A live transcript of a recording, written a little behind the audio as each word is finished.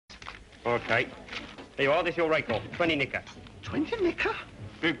Okay. Here you are, this is your rake off. 20 nicker. 20 nicker?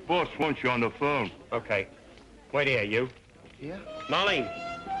 Big boss wants you on the phone. Okay. Wait here, you. Yeah? Marlene,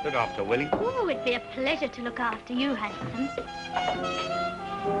 look after Willie. Oh, it'd be a pleasure to look after you, handsome.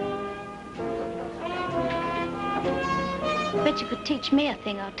 Bet you could teach me a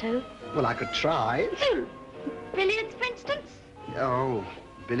thing or two. Well, I could try. Billiards, for instance? Oh,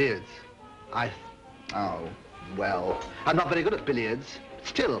 billiards. Oh, well, I'm not very good at billiards.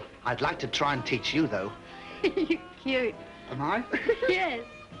 Still, I'd like to try and teach you, though. You're cute. Am I? Yes.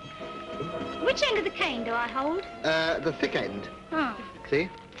 Which end of the cane do I hold? The thick end. Oh. See?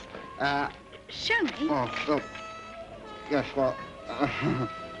 Show me. Oh. Yes, well...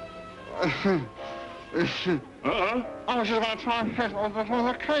 I was just going to try and hit on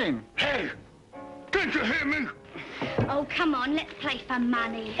the cane. Hey! Did you hear me? Oh, come on, let's play for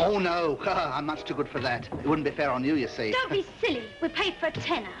money. Oh, no. I'm much too good for that. It wouldn't be fair on you, you see. Don't be silly. We paid for a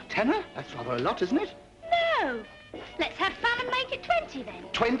tenner. Tenner? That's rather a lot, isn't it? No. Let's have fun and make it 20, then.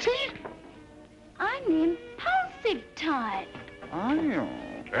 20? I'm the impulsive type. Are you?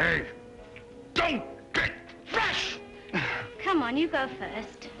 Hey! Don't get fresh! Come on, you go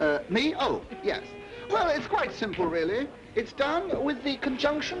first. Me? Oh, yes. Well, it's quite simple, really. It's done with the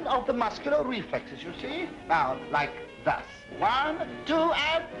conjunction of the muscular reflexes, you see? Now, like thus. 1, 2,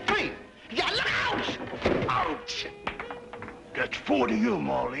 and 3. Yeah, look out! Ouch! That's 4 to you,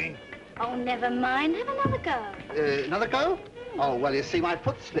 Marlene. Oh, never mind. Have another go. Another go? Oh, well, you see, my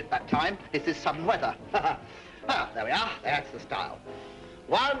foot slipped that time. It's this sudden weather. Ah, there we are. That's the style.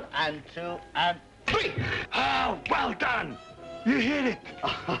 1, and 2, and 3. Oh, well done. You hit it.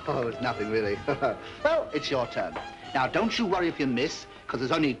 Oh, it's nothing, really. Well, it's your turn. Now, don't you worry if you miss, because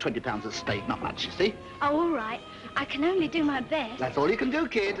there's only 20 pounds at stake, not much, you see? Oh, all right. I can only do my best. That's all you can do,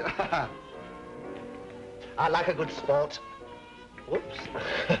 kid. I like a good sport. Whoops.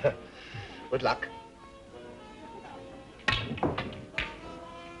 Good luck.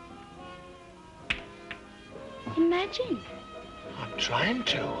 Imagine. I'm trying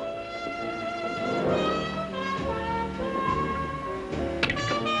to.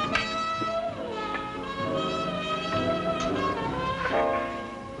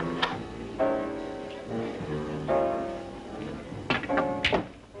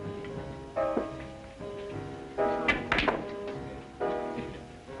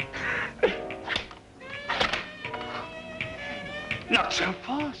 Not so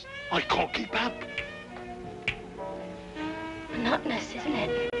fast. I can't keep up. Monotonous, isn't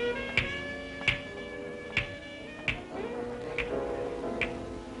it?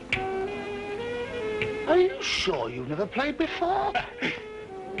 Are you sure you've never played before?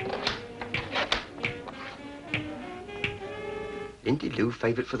 Lindy Lou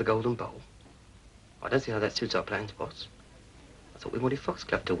favourite for the Golden Bowl? I don't see how that suits our plans, boss. I thought we wanted Fox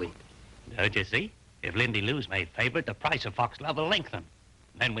Club to win. Don't you see? If Lindy Lou's made favourite, the price of Fox Club will lengthen.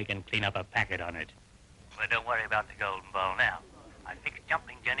 Then we can clean up a packet on it. But don't worry about the Golden Bowl now. I fixed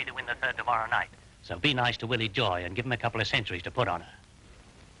Jumping Jenny to win the third tomorrow night. So be nice to Willie Joy and give him a couple of centuries to put on her.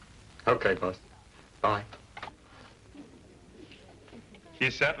 Okay, boss. Bye.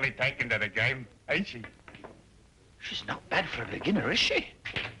 She's certainly taken to the game, ain't she? She's not bad for a beginner, is she?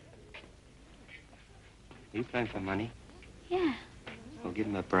 You playing for money? Yeah. Well, give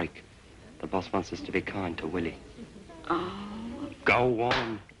him a break. The boss wants us to be kind to Willie. Oh. Go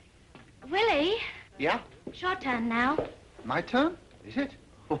on. Willie, Yeah? it's your turn now. My turn? Is it?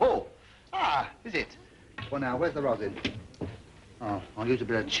 Oh. Ah, is it? Well, now, where's the rosin? Oh, I'll use a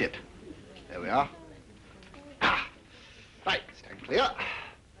bit of chip. There we are. Ah. Right, stand clear.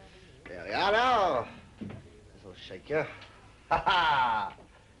 There we are now. This'll shake you. Ha ha!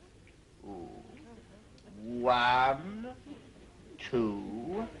 Ooh. 1,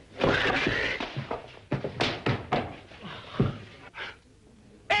 2.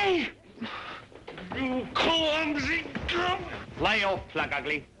 Hey! You clumsy gum! Lay off, plug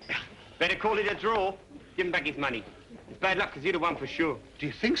ugly. Better call it a draw. Give him back his money. It's bad luck, because you'd have won for sure. Do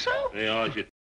you think so? Yeah, I should